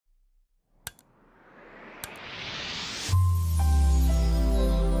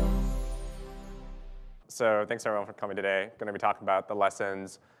So thanks everyone for coming today. Going to be talking about the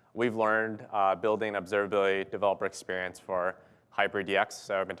lessons we've learned building observability developer experience for HyperDX.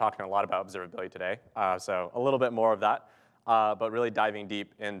 So I've been talking a lot about observability today. So a little bit more of that, but really diving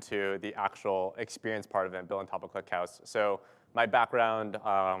deep into the actual experience part of it built on top of ClickHouse. So my background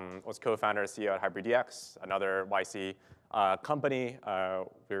was co-founder and CEO at HyperDX, another YC company.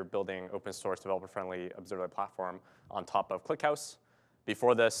 We were building open source developer-friendly observability platform on top of ClickHouse.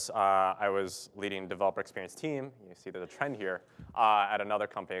 Before this, I was leading developer experience team. You see there's a trend here at another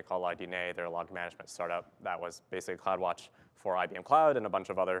company called IDNA. They're a log management startup that was basically CloudWatch for IBM Cloud and a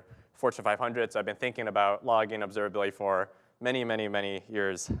bunch of other Fortune 500s. I've been thinking about logging observability for many, many, many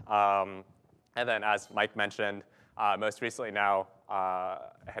years. And then as Mike mentioned, most recently now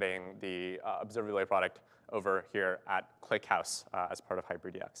heading the observability product over here at ClickHouse as part of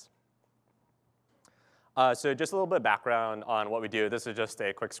HyperDX. So just a little bit of background on what we do. This is just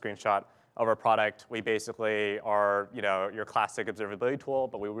a quick screenshot of our product. We basically are, your classic observability tool,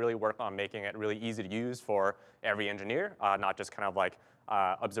 but we really work on making it really easy to use for every engineer, not just kind of like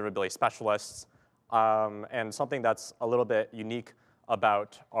observability specialists. And something that's a little bit unique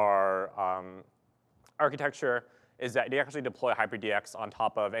about our architecture is that you actually deploy HyperDX on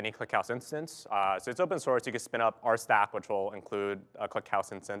top of any ClickHouse instance. So it's open source. You can spin up our stack, which will include a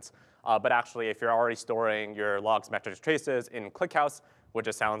ClickHouse instance. But actually, if you're already storing your logs, metrics, traces in ClickHouse, which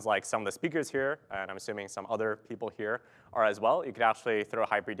it sounds like some of the speakers here, and I'm assuming some other people here are as well, you could actually throw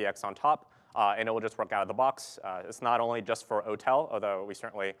HyperDX on top, and it will just work out of the box. It's not only just for OTel, although we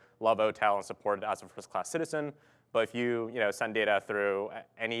certainly love OTel and support it as a first-class citizen. But if you send data through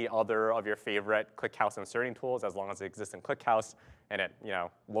any other of your favorite ClickHouse inserting tools, as long as it exists in ClickHouse, and it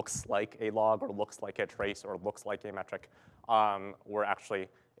looks like a log or looks like a trace or looks like a metric, we're actually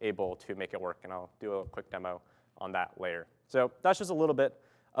able to make it work. And I'll do a quick demo on that later. So that's just a little bit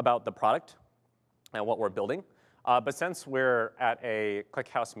about the product and what we're building. But since we're at a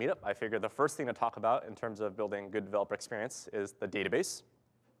ClickHouse meetup, I figured the first thing to talk about in terms of building good developer experience is the database.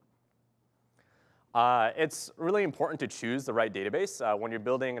 It's really important to choose the right database. When you're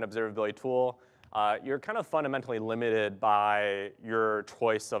building an observability tool, you're kind of fundamentally limited by your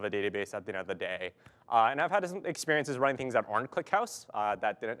choice of a database at the end of the day. And I've had some experiences running things that aren't ClickHouse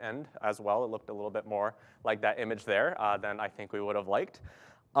that didn't end as well. It looked a little bit more like that image there than I think we would have liked.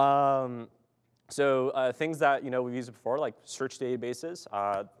 So things that we've used before, like search databases,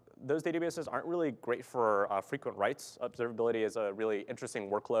 those databases aren't really great for frequent writes. Observability is a really interesting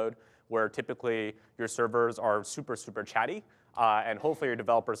workload where typically your servers are super, super chatty. And hopefully your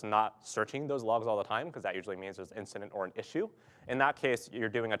developer's not searching those logs all the time, because that usually means there's an incident or an issue. In that case, you're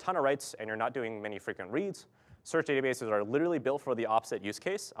doing a ton of writes, and you're not doing many frequent reads. Search databases are literally built for the opposite use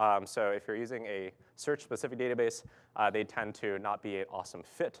case. So if you're using a search-specific database, they tend to not be an awesome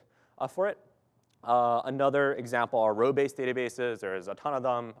fit for it. Another example are row-based databases. There's a ton of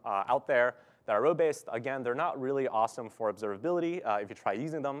them out there that are row-based. Again, they're not really awesome for observability. If you try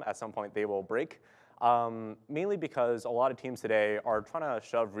using them, at some point they will break. Mainly because a lot of teams today are trying to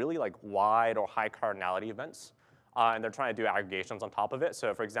shove really wide or high cardinality events. And they're trying to do aggregations on top of it.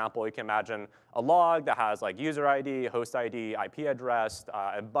 So for example, you can imagine a log that has user ID, host ID, IP address,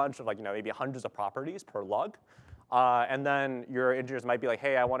 a bunch of maybe hundreds of properties per log. And then your engineers might be like,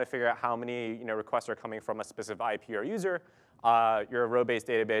 hey, I want to figure out how many requests are coming from a specific IP or user. Your row-based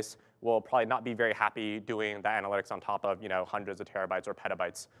database will probably not be very happy doing the analytics on top of hundreds of terabytes or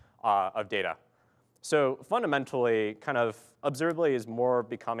petabytes of data. So fundamentally, kind of observability is more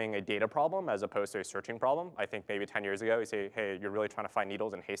becoming a data problem as opposed to a searching problem. I think maybe 10 years ago, you say, hey, you're really trying to find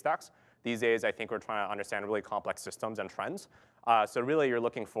needles in haystacks. These days, I think we're trying to understand really complex systems and trends. So really, you're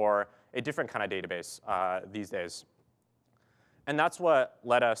looking for a different kind of database these days. And that's what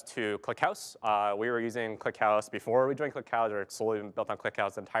led us to ClickHouse. We were using ClickHouse before we joined ClickHouse, or it's solely built on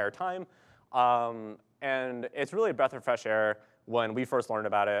ClickHouse the entire time. And it's really a breath of fresh air when we first learned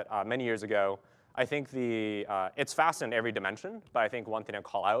about it many years ago. I think it's fast in every dimension, but I think one thing to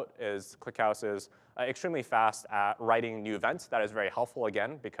call out is ClickHouse is extremely fast at writing new events. That is very helpful,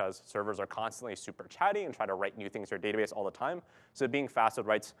 again, because servers are constantly super chatty and try to write new things to your database all the time. So being fast with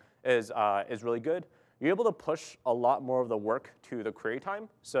writes is really good. You're able to push a lot more of the work to the query time.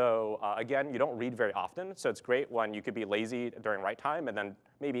 So again, you don't read very often. So it's great when you could be lazy during write time and then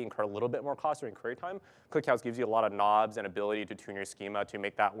maybe incur a little bit more cost during query time. ClickHouse gives you a lot of knobs and ability to tune your schema to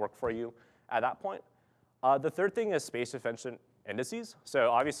make that work for you at that point. The third thing is space-efficient indices. So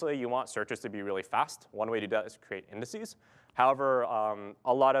obviously, you want searches to be really fast. One way to do that is create indices. However,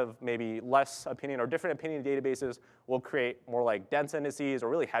 a lot of maybe less opinion or different opinion databases will create more dense indices or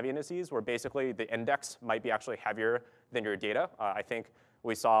really heavy indices, where basically the index might be actually heavier than your data. I think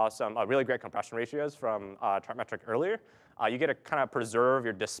we saw some really great compression ratios from Chartmetric earlier. You get to kind of preserve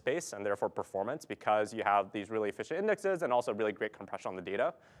your disk space and therefore performance because you have these really efficient indexes and also really great compression on the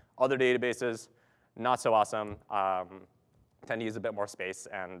data. Other databases, not so awesome, tend to use a bit more space,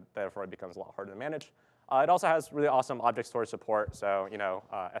 and therefore it becomes a lot harder to manage. It also has really awesome object storage support. So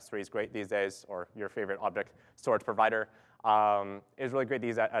S3 is great these days, or your favorite object storage provider is really great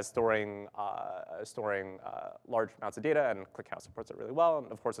these as storing large amounts of data, and ClickHouse supports it really well.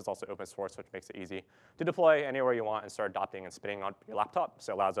 And of course, it's also open source, which makes it easy to deploy anywhere you want and start adopting and spinning on your laptop.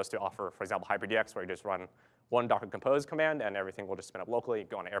 So it allows us to offer, for example, HyperDX, where you just run one Docker Compose command, and everything will just spin up locally. You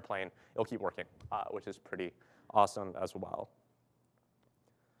go on an airplane, it'll keep working, which is pretty awesome as well.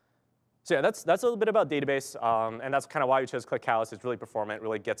 So yeah, that's a little bit about database, and that's kind of why we chose ClickHouse. It's really performant,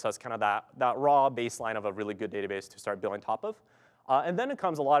 really gets us kind of that raw baseline of a really good database to start building top of. And then it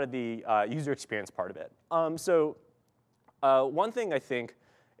comes a lot of the user experience part of it. One thing I think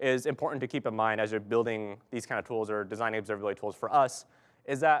is important to keep in mind as you're building these kind of tools or designing observability tools for us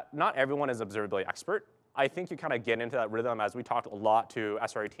is that not everyone is observability expert. I think you kind of get into that rhythm as we talked a lot to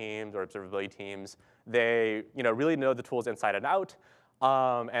SRE teams or observability teams. They really know the tools inside and out.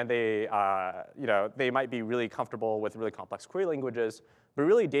 And they might be really comfortable with really complex query languages, but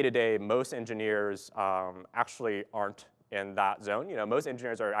really day-to-day, most engineers actually aren't in that zone. Most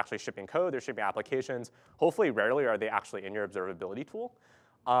engineers are actually shipping code, they're shipping applications. Hopefully, rarely are they actually in your observability tool.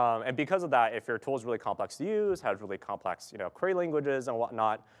 And because of that, if your tool is really complex to use, has really complex query languages and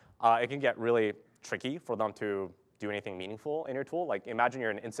whatnot, it can get really tricky for them to do anything meaningful in your tool. Like imagine you're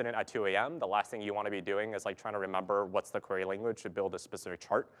in an incident at 2 a.m. The last thing you want to be doing is like trying to remember what's the query language to build a specific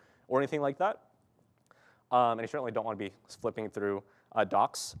chart or anything like that. And you certainly don't want to be flipping through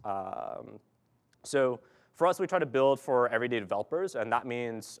docs. So for us, we try to build for everyday developers, and that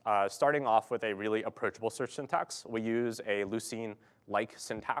means starting off with a really approachable search syntax. We use a Lucene-like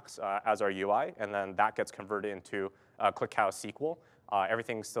syntax as our UI, and then that gets converted into ClickHouse SQL.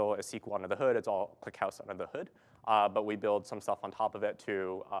 Everything still is SQL under the hood. It's all ClickHouse under the hood. But we build some stuff on top of it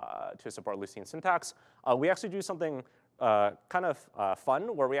to support Lucene syntax. We actually do something kind of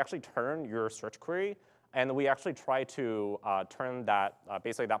fun where we actually turn your search query, and we actually try to turn that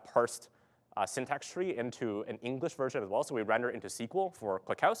basically that parsed syntax tree into an English version as well. So we render into SQL for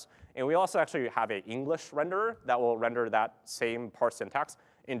ClickHouse, and we also actually have an English renderer that will render that same parsed syntax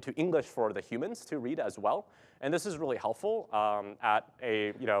into English for the humans to read as well. And this is really helpful at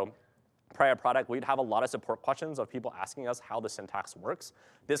a prior product. We'd have a lot of support questions of people asking us how the syntax works.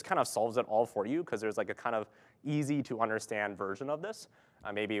 This kind of solves it all for you because there's like a kind of easy to understand version of this.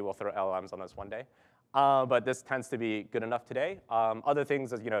 Maybe we'll throw LLMs on this one day. But this tends to be good enough today. Other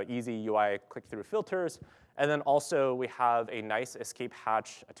things is easy UI click-through filters. And then also we have a nice escape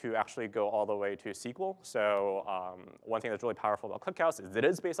hatch to actually go all the way to SQL. So one thing that's really powerful about ClickHouse is it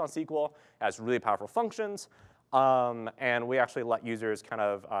is based on SQL. It has really powerful functions. And we actually let users kind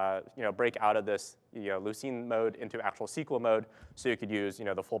of break out of this Lucene mode into actual SQL mode, so you could use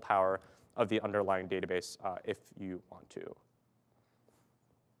the full power of the underlying database if you want to.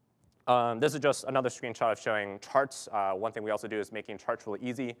 This is just another screenshot of showing charts. One thing we also do is making charts really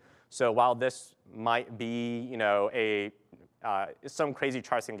easy. So while this might be some crazy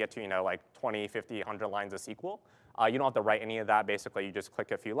charts can get to like 20, 50, 100 lines of SQL, you don't have to write any of that. Basically, you just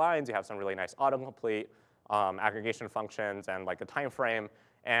click a few lines. You have some really nice autocomplete. Aggregation functions and like a time frame,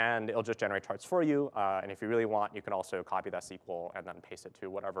 and it'll just generate charts for you. And if you really want, you can also copy that SQL and then paste it to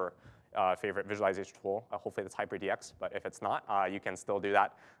whatever favorite visualization tool. Hopefully it's HyperDX, but if it's not, you can still do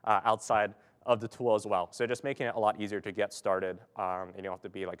that outside of the tool as well. So just making it a lot easier to get started, and you don't have to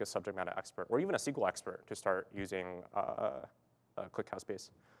be like a subject matter expert or even a SQL expert to start using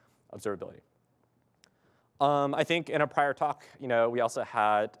ClickHouse-based observability. I think in a prior talk, we also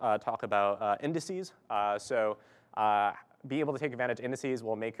had talk about indices. So being able to take advantage of indices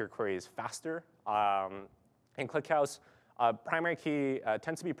will make your queries faster. In ClickHouse, primary key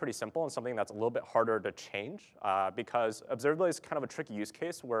tends to be pretty simple and something that's a little bit harder to change because observability is kind of a tricky use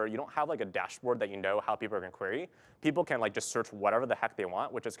case where you don't have like a dashboard that you know how people are going to query. People can like just search whatever the heck they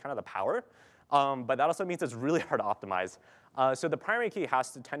want, which is kind of the power. But that also means it's really hard to optimize. So the primary key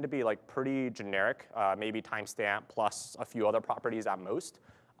has to tend to be like pretty generic, maybe timestamp plus a few other properties at most.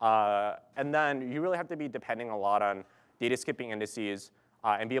 And then you really have to be depending a lot on data skipping indices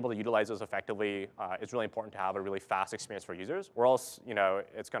and be able to utilize those effectively. It's really important to have a really fast experience for users, or else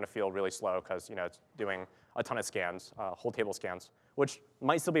it's going to feel really slow because it's doing a ton of scans, whole table scans, which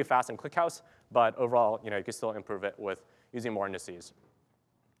might still be fast in ClickHouse, but overall you can still improve it with using more indices.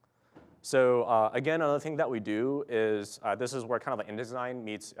 So again, another thing that we do is this is where kind of like index design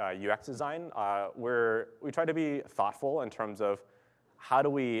meets UX design, where we try to be thoughtful in terms of how do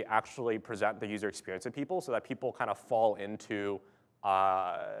we actually present the user experience to people so that people kind of fall into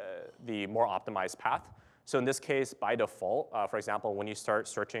the more optimized path. So in this case, by default, for example, when you start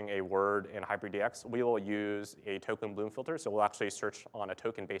searching a word in HyperDX, we will use a token bloom filter. So we'll actually search on a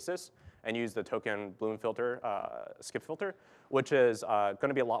token basis and use the token bloom filter, skip filter, which is going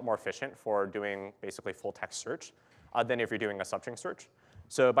to be a lot more efficient for doing basically full text search than if you're doing a substring search.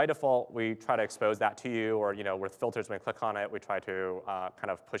 So by default, we try to expose that to you, or with filters, when you click on it, we try to kind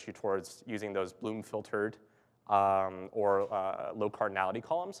of push you towards using those bloom filtered or low cardinality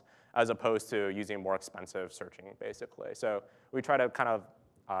columns, as opposed to using more expensive searching, basically. So we try to kind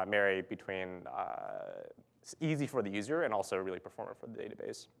of marry between easy for the user and also really performant for the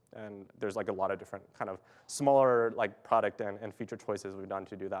database. And there's like a lot of different kind of smaller like product and feature choices we've done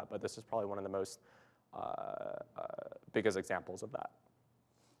to do that, but this is probably one of the most biggest examples of that.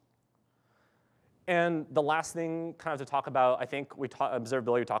 And the last thing kind of to talk about, I think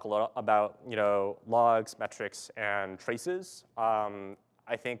observability, we talk a lot about logs, metrics, and traces.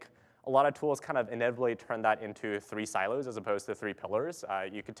 I think a lot of tools kind of inevitably turn that into 3 silos as opposed to 3 pillars.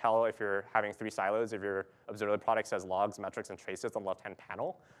 You could tell if you're having 3 silos if your observability product says logs, metrics, and traces on the left-hand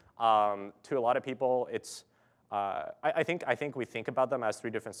panel. To a lot of people, it's I think we think about them as 3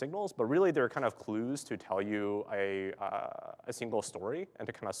 different signals, but really they're kind of clues to tell you a single story and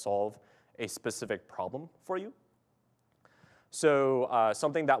to kind of solve a specific problem for you. So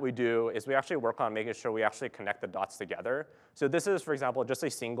something that we do is we actually work on making sure we actually connect the dots together. So this is, for example, just a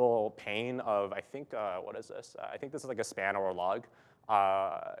single pane of, I think, what is this? I think this is like a span or a log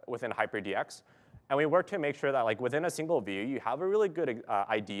within HyperDX. And we work to make sure that like within a single view, you have a really good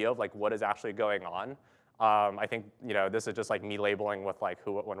idea of like what is actually going on. I think this is just like me labeling with like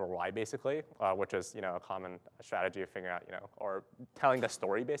who, what, when, or why, basically, which is a common strategy of figuring out or telling the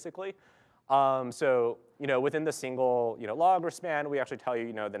story, basically. So within the single log or span, we actually tell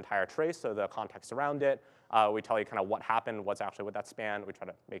you the entire trace, so the context around it. We tell you kind of what happened, what's actually with that span. We try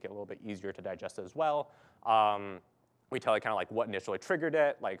to make it a little bit easier to digest as well. We tell you kind of like what initially triggered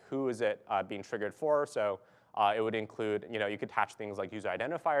it, like who is it being triggered for. So it would include, you could attach things like user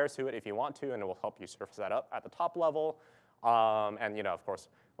identifiers to it if you want to, and it will help you surface that up at the top level. And of course,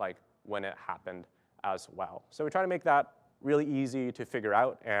 like when it happened as well. So we try to make that really easy to figure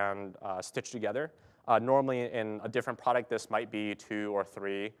out and stitch together. Normally in a different product, this might be 2 or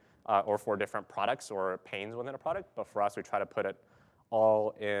 3 or 4 different products or panes within a product, but for us, we try to put it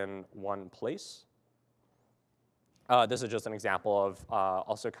all in one place. This is just an example of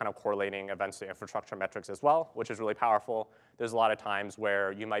also kind of correlating events to infrastructure metrics as well, which is really powerful. There's a lot of times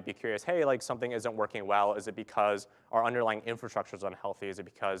where you might be curious, hey, like something isn't working well. Is it because our underlying infrastructure is unhealthy? Is it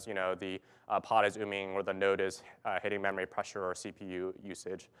because the pod is ooming or the node is hitting memory pressure or CPU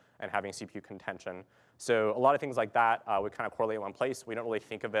usage and having CPU contention? So a lot of things like that we kind of correlate in one place. We don't really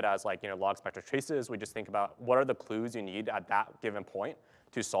think of it as like logs, metrics, traces. We just think about what are the clues you need at that given point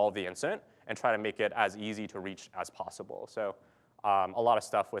to solve the incident and try to make it as easy to reach as possible. So a lot of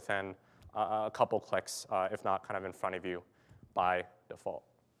stuff within a couple clicks, if not kind of in front of you by default.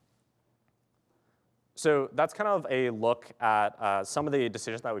 So that's kind of a look at some of the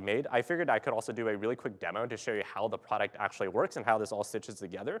decisions that we made. I figured I could also do a really quick demo to show you how the product actually works and how this all stitches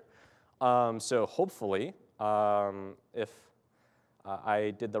together. So hopefully, if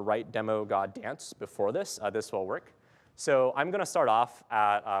I did the right demo god dance before this, this will work. So I'm going to start off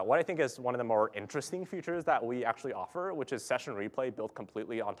at what I think is one of the more interesting features that we actually offer, which is session replay built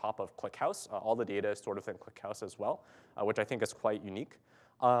completely on top of ClickHouse. All the data is stored within ClickHouse as well, which I think is quite unique.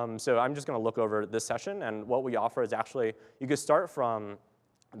 So I'm just going to look over this session, and what we offer is actually you could start from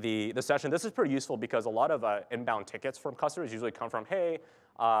the session. This is pretty useful because a lot of inbound tickets from customers usually come from, hey,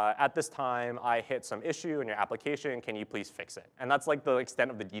 at this time I hit some issue in your application, can you please fix it? And that's like the extent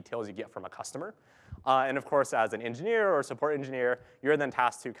of the details you get from a customer. And of course, as an engineer or support engineer, you're then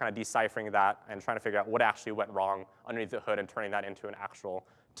tasked to kind of deciphering that and trying to figure out what actually went wrong underneath the hood and turning that into an actual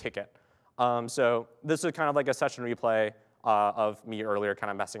ticket. So this is kind of like a session replay of me earlier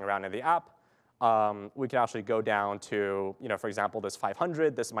kind of messing around in the app. We can actually go down to, for example, this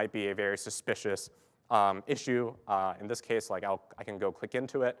 500. This might be a very suspicious issue. In this case, like I can go click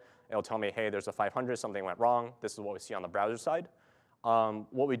into it. It'll tell me, hey, there's a 500, something went wrong. This is what we see on the browser side.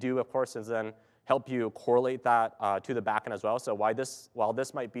 What we do, of course, is then help you correlate that to the backend as well. So while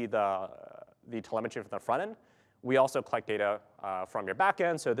this might be the telemetry from the front end, we also collect data from your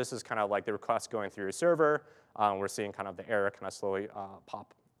backend. So this is kind of like the request going through your server. We're seeing kind of the error kind of slowly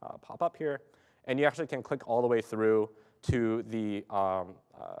pop up here. And you actually can click all the way through to the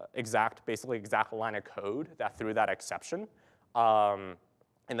basically exact line of code that threw that exception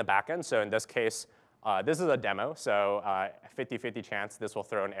in the backend. So in this case, This is a demo, so 50-50 chance this will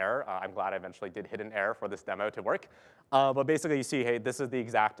throw an error. I'm glad I eventually did hit an error for this demo to work. But basically, you see, hey, this is the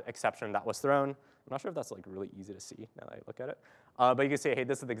exact exception that was thrown. I'm not sure if that's like really easy to see now that I look at it. But you can see, hey,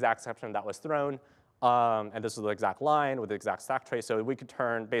 this is the exact exception that was thrown. And this is the exact line with the exact stack trace. So we could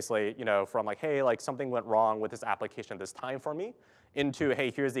turn basically, from like, hey, like something went wrong with this application this time for me, into,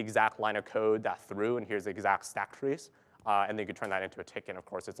 hey, here's the exact line of code that threw, and here's the exact stack trace. And then you could turn that into a ticket. And of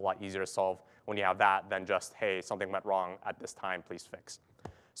course, it's a lot easier to solve when you have that than just, hey, something went wrong at this time, please fix.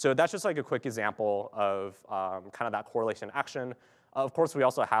 So that's just like a quick example of kind of that correlation action. Of course, we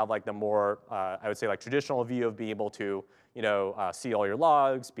also have like the more, I would say, like traditional view of being able to, see all your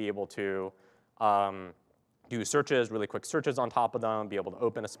logs, be able to do searches, really quick searches on top of them, be able to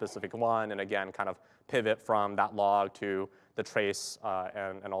open a specific one, and again, kind of pivot from that log to the trace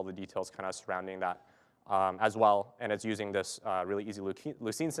and all the details kind of surrounding that. As well, and it's using this really easy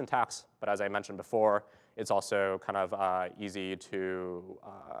Lucene syntax, but as I mentioned before, it's also kind of easy to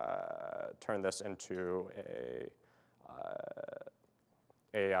turn this into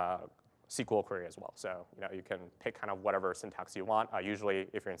a SQL query as well. So you can pick kind of whatever syntax you want. Usually,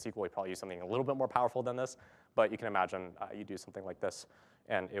 if you're in SQL, you probably use something a little bit more powerful than this, but you can imagine you do something like this,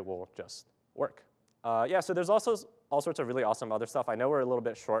 and it will just work. Yeah, so there's also all sorts of really awesome other stuff. I know we're a little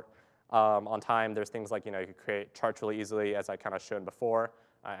bit short on time. There's things like, you could create charts really easily, as I kind of showed before,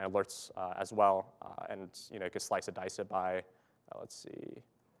 and alerts as well. And you could slice and dice it by, let's see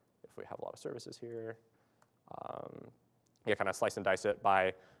if we have a lot of services here. Yeah, kind of slice and dice it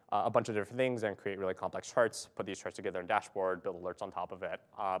by a bunch of different things and create really complex charts, put these charts together in dashboard, build alerts on top of it.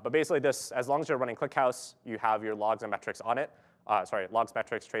 But basically this, as long as you're running ClickHouse, you have your logs and metrics on it. Logs,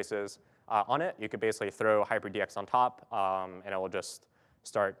 metrics, traces on it. You could basically throw HyperDX on top, and it will just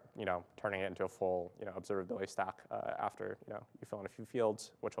start, turning it into a full, observability stack after, you fill in a few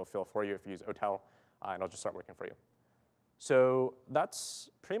fields, which will fill for you if you use OTel, and it'll just start working for you. So that's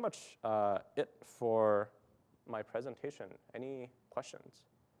pretty much it for my presentation. Any questions?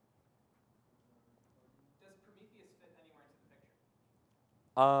 Does Prometheus fit anywhere into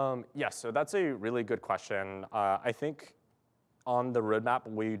the picture? Yes, so that's a really good question. I think on the roadmap,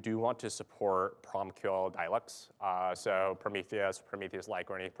 we do want to support PromQL dialects, so Prometheus,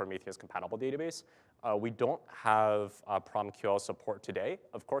 Prometheus-like, or any Prometheus-compatible database. We don't have PromQL support today.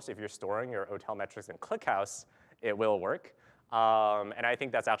 Of course, if you're storing your OTel metrics in ClickHouse, it will work. And I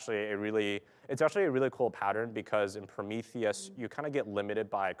think that's actually it's actually a really cool pattern because in Prometheus, you kind of get limited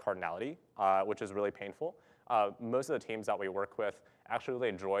by cardinality, which is really painful. Most of the teams that we work with actually really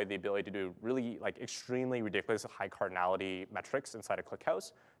enjoy the ability to do really extremely ridiculous high cardinality metrics inside of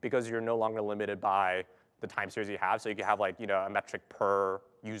ClickHouse because you're no longer limited by the time series you have. So you can have a metric per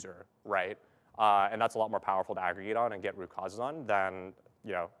user, right? And that's a lot more powerful to aggregate on and get root causes on than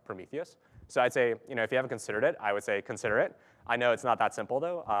Prometheus. So I'd say if you haven't considered it, I would say consider it. I know it's not that simple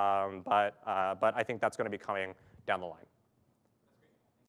though, but I think that's going to be coming down the line.